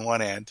sat on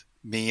one end,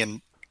 me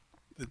and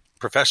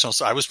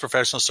I was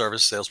professional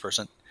service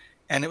salesperson,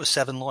 and it was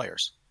 7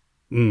 lawyers.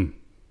 And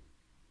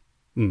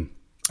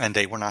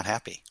they were not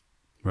happy.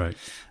 Right.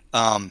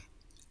 And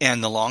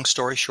the long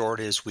story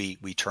short is we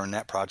turned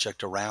that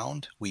project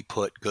around. We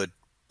put good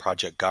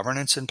project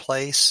governance in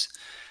place.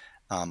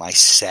 I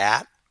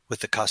sat with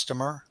the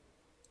customer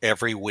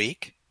every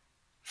week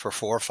for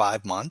 4 or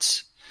 5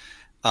 months.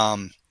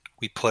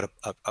 We put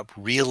a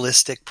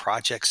realistic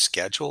project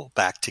schedule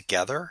back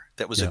together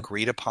that was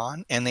agreed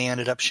upon, and they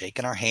ended up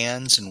shaking our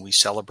hands, and we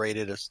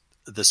celebrated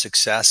the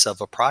success of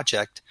a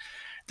project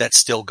that's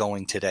still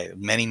going today,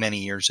 many, many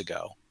years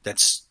ago.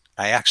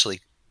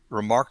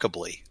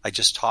 Remarkably, I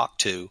just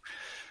talked to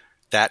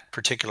that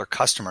particular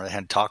customer I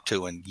hadn't talked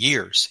to in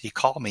years. He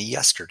called me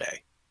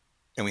yesterday,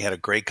 and we had a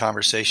great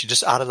conversation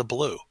just out of the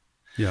blue.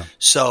 Yeah.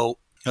 So,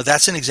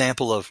 that's an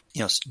example of,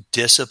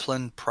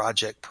 disciplined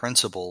project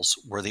principles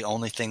were the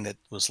only thing that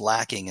was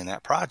lacking in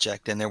that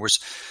project. And there was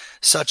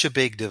such a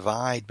big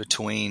divide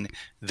between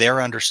their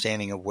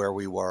understanding of where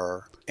we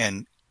were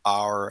and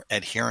our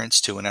adherence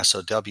to an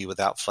SOW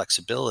without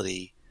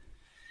flexibility.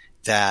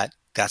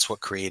 That's what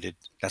created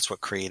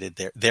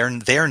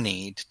their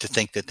need to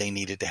think that they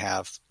needed to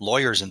have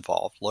lawyers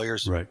involved.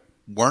 Lawyers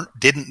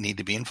didn't need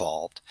to be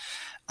involved.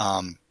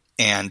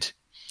 And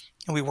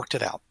we worked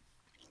it out.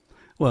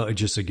 Well, it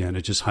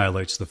just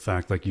highlights the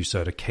fact, like you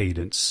said, a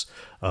cadence,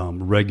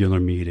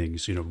 regular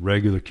meetings,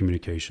 regular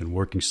communication,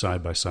 working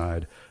side by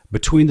side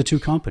between the two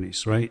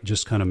companies, right?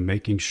 Just kind of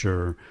making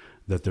sure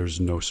that there's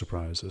no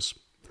surprises.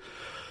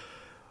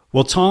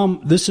 Well,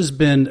 Tom, this has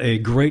been a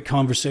great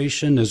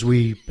conversation. As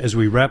we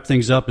wrap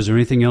things up, is there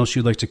anything else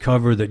you'd like to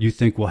cover that you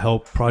think will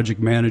help project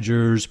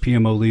managers,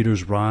 PMO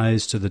leaders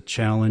rise to the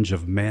challenge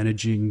of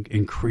managing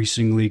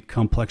increasingly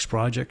complex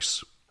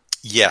projects?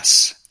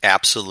 Yes,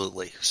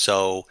 absolutely.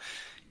 So,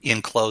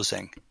 in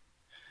closing,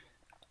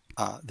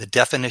 the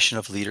definition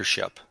of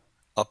leadership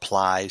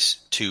applies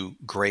to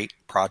great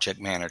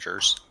project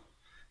managers,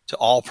 to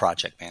all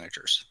project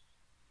managers.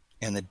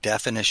 And the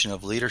definition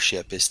of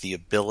leadership is the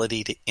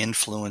ability to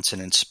influence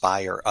and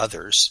inspire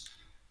others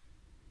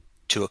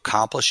to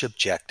accomplish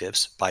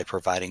objectives by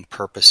providing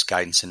purpose,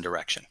 guidance, and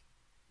direction.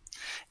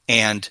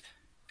 And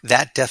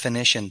that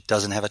definition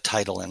doesn't have a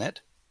title in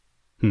it.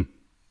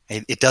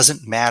 It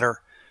doesn't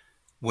matter.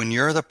 When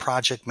you're the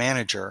project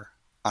manager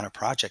on a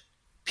project,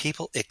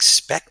 people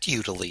expect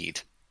you to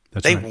lead.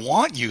 They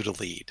want you to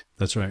lead.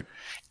 That's right.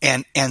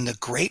 And the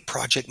great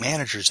project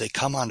managers, they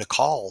come onto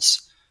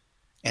calls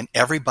and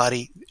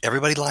everybody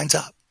lines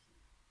up.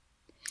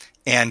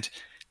 And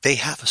they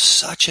have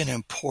such an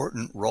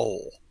important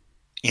role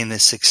in the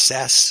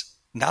success,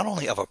 not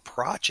only of a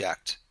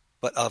project,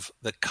 but of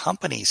the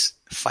company's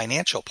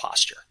financial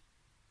posture.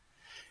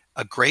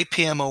 A great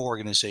PMO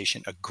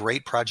organization, a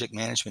great project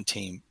management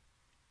team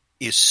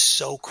is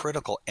so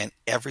critical, and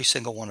every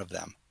single one of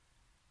them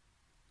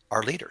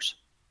are leaders.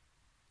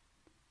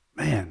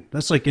 Man,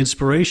 that's like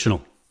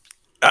inspirational.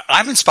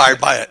 I'm inspired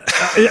by it.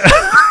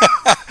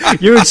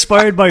 You're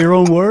inspired by your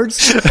own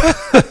words?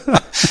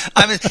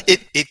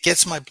 It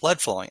gets my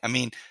blood flowing. I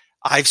mean,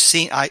 I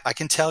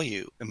can tell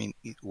you,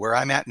 where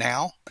I'm at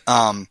now,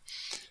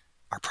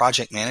 our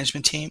project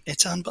management team,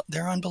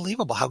 they're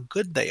unbelievable how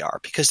good they are,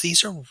 because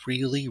these are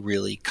really,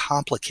 really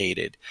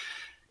complicated.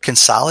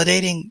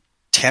 Consolidating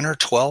 10 or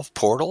 12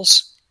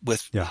 portals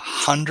with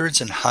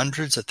hundreds and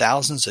hundreds of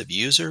thousands of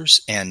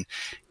users, and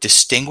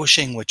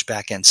distinguishing which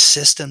back-end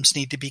systems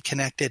need to be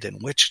connected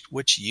and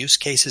which use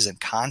cases and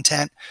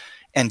content,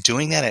 and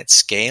doing that at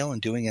scale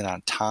and doing it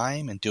on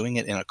time and doing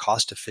it in a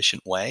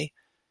cost-efficient way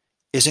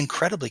is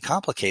incredibly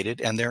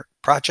complicated. And there are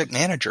project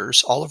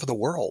managers all over the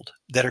world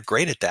that are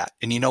great at that.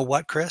 And you know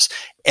what, Chris?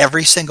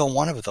 Every single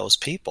one of those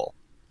people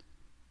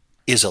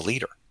is a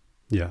leader.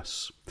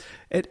 Yes.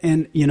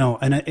 And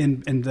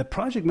the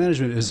project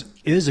management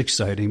is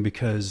exciting,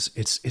 because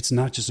it's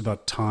not just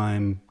about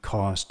time,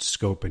 cost,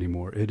 scope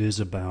anymore. It is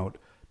about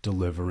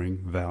delivering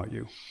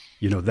value.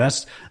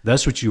 That's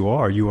what you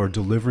are. You are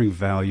delivering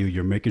value.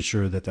 You're making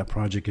sure that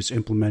project is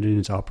implemented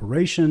into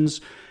operations,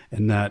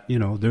 and that,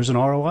 there's an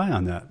ROI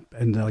on that.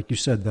 And like you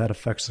said, that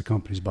affects the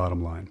company's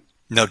bottom line.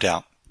 No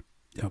doubt.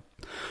 Yep.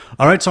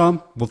 All right,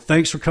 Tom. Well,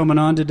 thanks for coming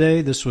on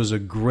today. This was a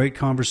great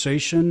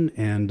conversation,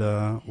 and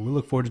we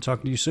look forward to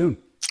talking to you soon.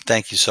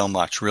 Thank you so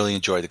much. Really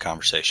enjoyed the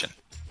conversation.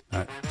 All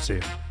right. See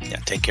you. Yeah,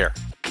 take care.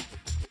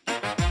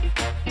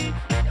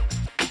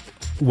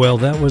 Well,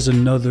 that was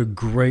another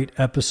great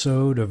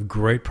episode of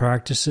Great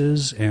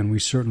Practices, and we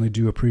certainly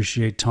do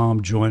appreciate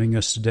Tom joining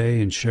us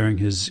today and sharing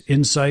his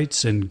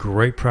insights and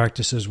great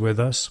practices with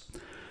us.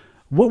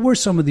 what were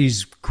some of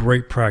these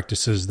great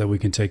practices that we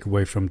can take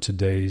away from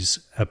today's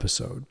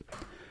episode?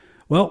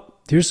 Well,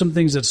 here's some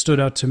things that stood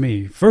out to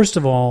me. First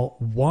of all,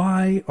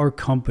 why are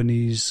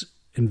companies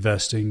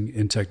investing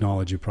in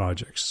technology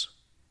projects?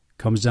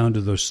 Comes down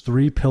to those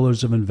three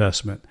pillars of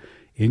investment: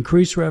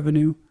 increase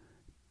revenue,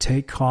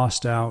 take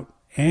cost out,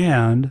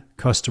 and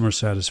customer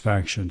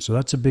satisfaction. So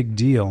that's a big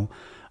deal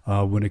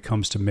when it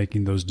comes to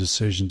making those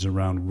decisions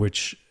around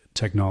which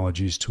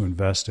technologies to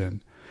invest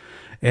in.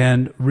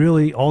 And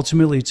really,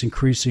 ultimately, it's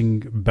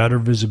increasing better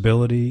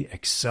visibility,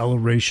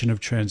 acceleration of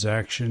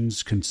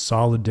transactions,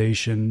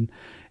 consolidation,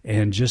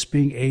 and just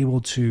being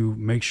able to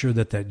make sure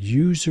that that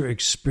user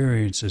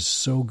experience is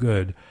so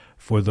good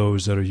for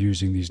those that are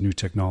using these new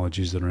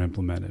technologies that are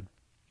implemented.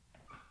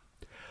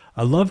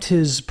 I loved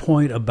his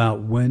point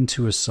about when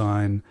to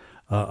assign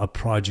a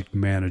project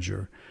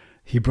manager.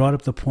 He brought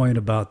up the point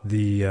about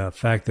the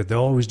fact that they'll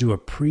always do a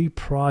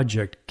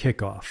pre-project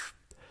kickoff.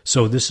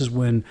 So this is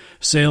when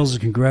sales are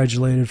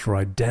congratulated for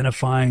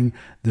identifying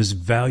this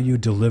value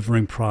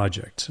delivering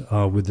project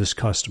with this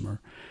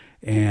customer.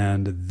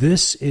 And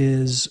this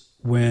is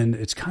when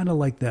it's kind of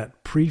like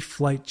that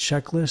pre-flight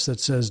checklist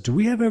that says, do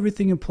we have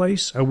everything in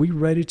place? Are we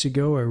ready to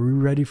go? Are we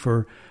ready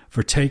for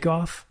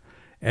takeoff?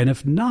 And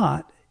if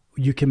not,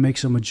 you can make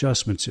some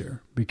adjustments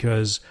here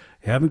because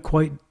you haven't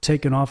quite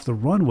taken off the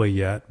runway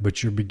yet,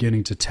 but you're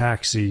beginning to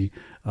taxi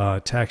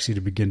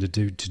to begin to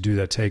do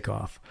that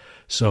takeoff.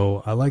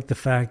 So I like the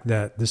fact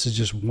that this is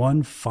just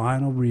one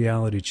final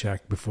reality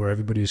check before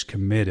everybody is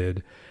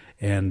committed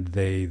and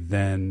they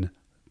then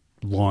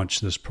launch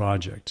this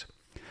project.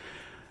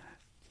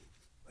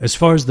 As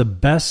far as the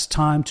best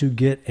time to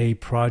get a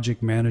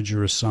project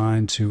manager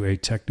assigned to a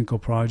technical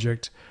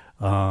project,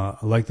 I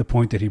like the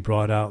point that he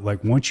brought out.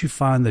 Like once you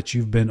find that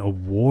you've been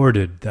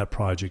awarded that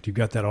project, you've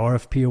got that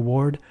RFP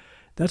award,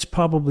 that's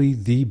probably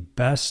the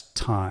best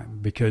time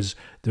because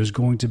there's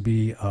going to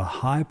be a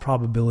high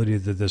probability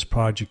that this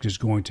project is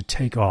going to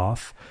take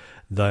off,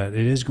 that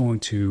it is going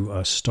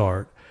to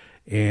start,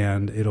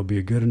 and it'll be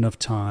a good enough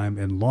time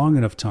and long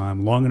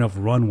enough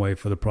runway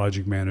for the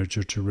project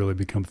manager to really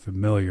become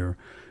familiar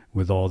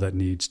with all that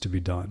needs to be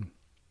done.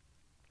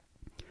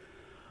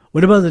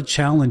 What about the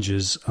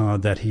challenges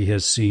that he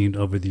has seen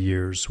over the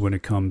years when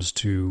it comes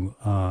to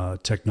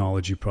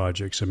technology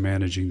projects and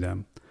managing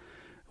them?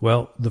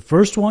 Well, the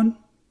first one,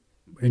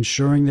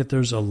 ensuring that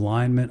there's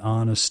alignment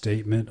on a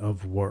statement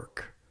of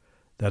work.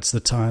 That's the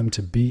time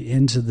to be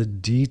into the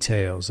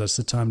details. That's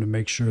the time to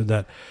make sure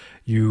that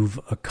you've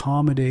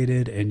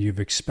accommodated and you've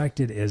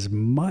expected as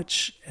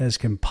much as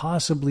can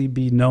possibly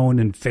be known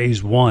in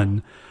phase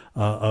one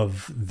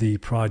of the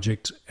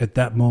project at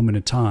that moment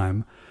in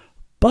time.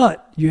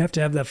 But you have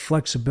to have that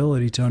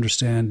flexibility to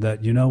understand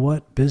that, you know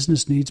what,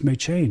 business needs may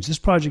change. This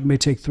project may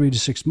take 3 to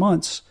 6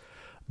 months,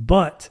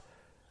 but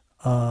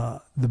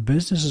the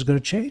business is going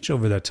to change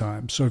over that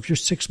time. So if you're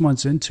 6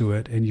 months into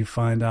it and you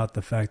find out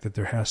the fact that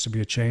there has to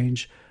be a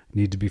change,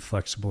 you need to be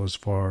flexible as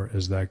far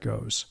as that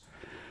goes.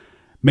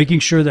 Making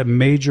sure that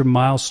major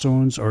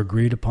milestones are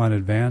agreed upon in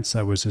advance,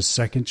 that was his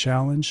second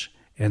challenge.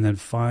 And then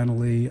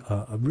finally,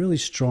 a really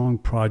strong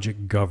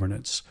project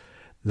governance.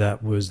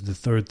 That was the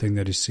third thing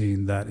that he's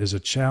seen that is a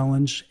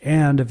challenge.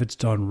 And if it's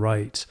done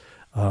right,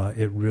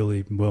 it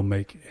really will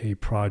make a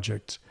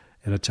project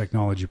and a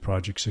technology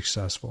project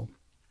successful.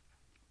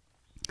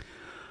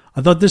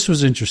 I thought this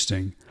was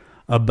interesting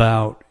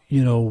about,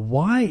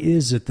 why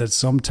is it that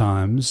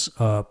sometimes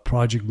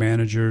project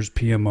managers,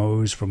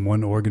 PMOs from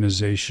one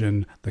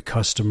organization, the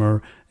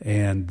customer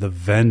and the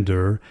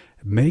vendor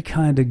may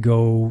kind of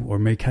go or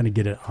may kind of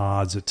get at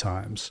odds at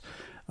times.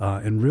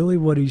 And really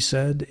what he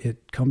said,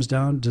 it comes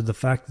down to the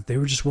fact that they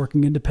were just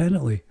working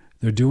independently.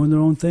 They're doing their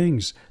own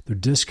things. They're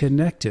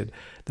disconnected.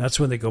 That's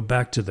when they go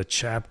back to the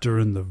chapter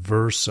and the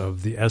verse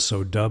of the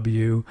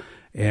SOW,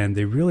 and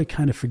they really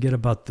kind of forget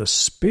about the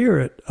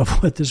spirit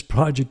of what this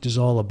project is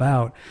all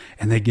about,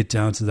 and they get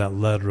down to that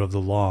letter of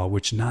the law,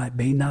 which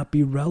may not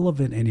be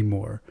relevant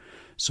anymore.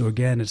 So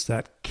again, it's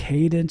that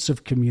cadence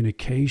of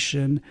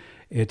communication.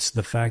 It's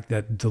the fact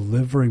that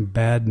delivering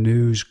bad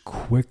news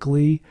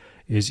quickly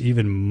is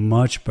even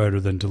much better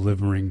than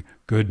delivering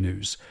good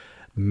news.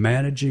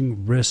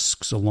 Managing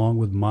risks along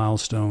with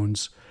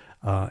milestones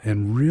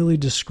and really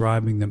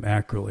describing them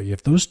accurately.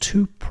 If those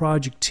two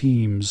project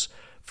teams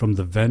from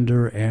the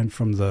vendor and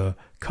from the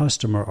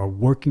customer are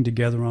working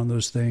together on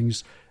those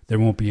things, there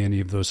won't be any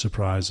of those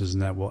surprises,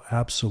 and that will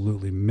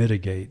absolutely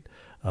mitigate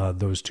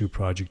those two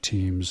project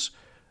teams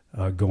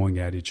going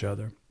at each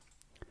other.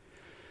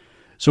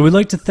 So we'd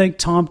like to thank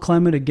Tom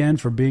Clement again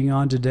for being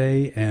on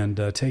today and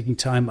taking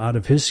time out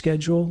of his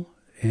schedule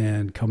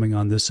and coming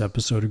on this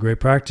episode of Great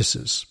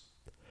Practices.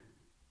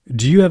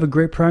 Do you have a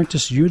great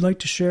practice you'd like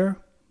to share?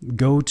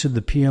 Go to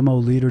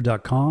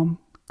thepmoleader.com,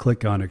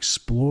 click on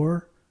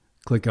Explore,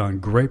 click on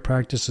Great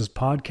Practices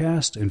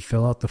Podcast, and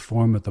fill out the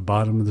form at the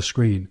bottom of the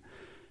screen.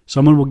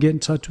 Someone will get in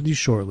touch with you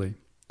shortly.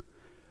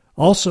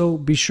 Also,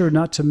 be sure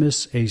not to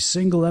miss a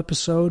single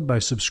episode by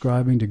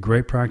subscribing to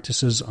Great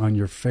Practices on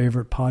your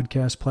favorite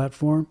podcast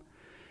platform.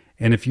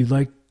 And if you'd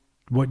like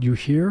what you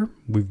hear.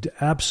 We've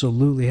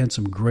absolutely had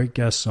some great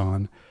guests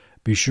on.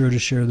 Be sure to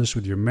share this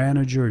with your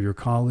manager, your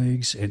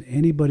colleagues, and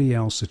anybody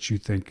else that you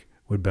think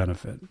would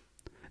benefit.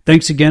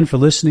 Thanks again for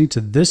listening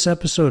to this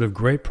episode of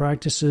Great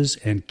Practices,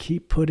 and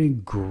keep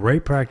putting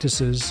great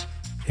practices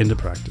into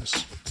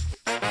practice.